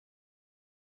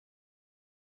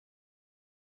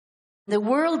The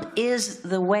world is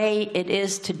the way it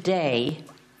is today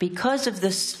because of the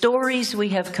stories we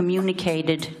have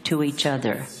communicated to each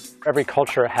other. Every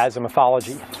culture has a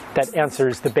mythology that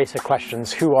answers the basic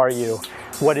questions. Who are you?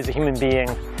 What is a human being?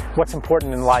 What's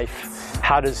important in life?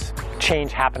 How does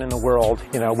change happen in the world?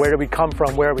 You know, where do we come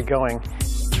from? Where are we going?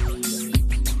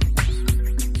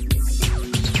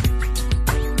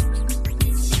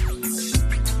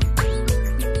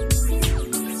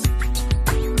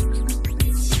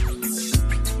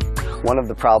 One of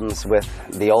the problems with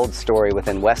the old story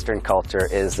within Western culture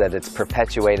is that it's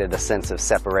perpetuated a sense of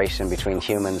separation between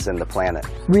humans and the planet.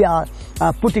 We are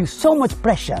putting so much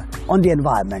pressure on the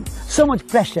environment, so much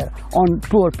pressure on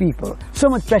poor people, so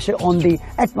much pressure on the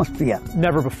atmosphere.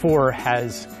 Never before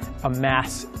has a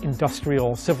mass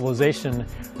industrial civilization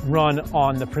run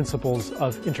on the principles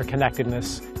of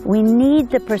interconnectedness. We need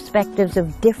the perspectives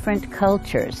of different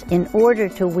cultures in order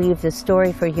to weave the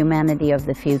story for humanity of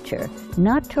the future.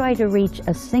 Not try to reach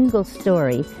a single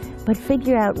story, but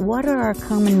figure out what are our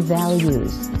common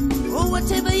values. Oh,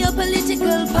 whatever your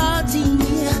political party,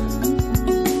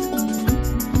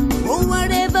 oh,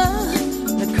 whatever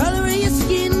the color of your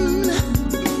skin,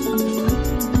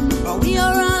 oh, we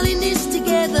are all in this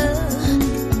together.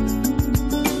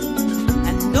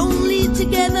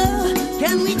 Together,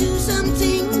 can we do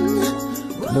something?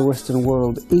 The Western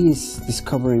world is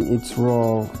discovering its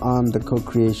role on the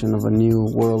co-creation of a new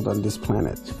world on this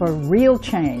planet. For real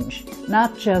change,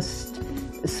 not just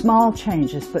small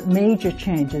changes, but major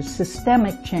changes,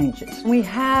 systemic changes. We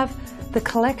have the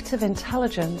collective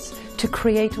intelligence to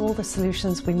create all the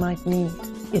solutions we might need.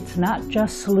 It's not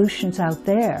just solutions out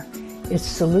there, it's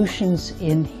solutions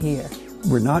in here.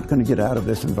 We're not going to get out of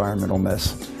this environmental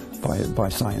mess by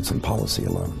science and policy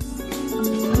alone.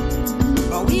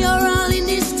 We are all in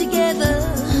this together,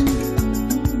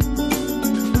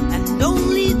 and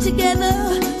only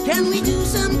together can we do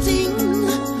something.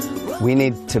 We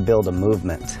need to build a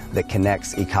movement that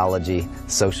connects ecology,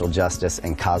 social justice,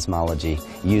 and cosmology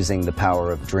using the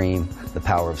power of dream, the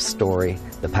power of story,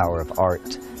 the power of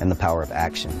art, and the power of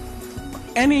action.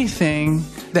 Anything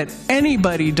that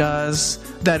anybody does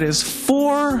that is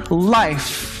for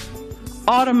life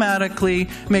automatically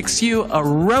makes you a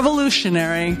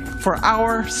revolutionary for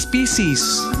our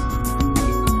species.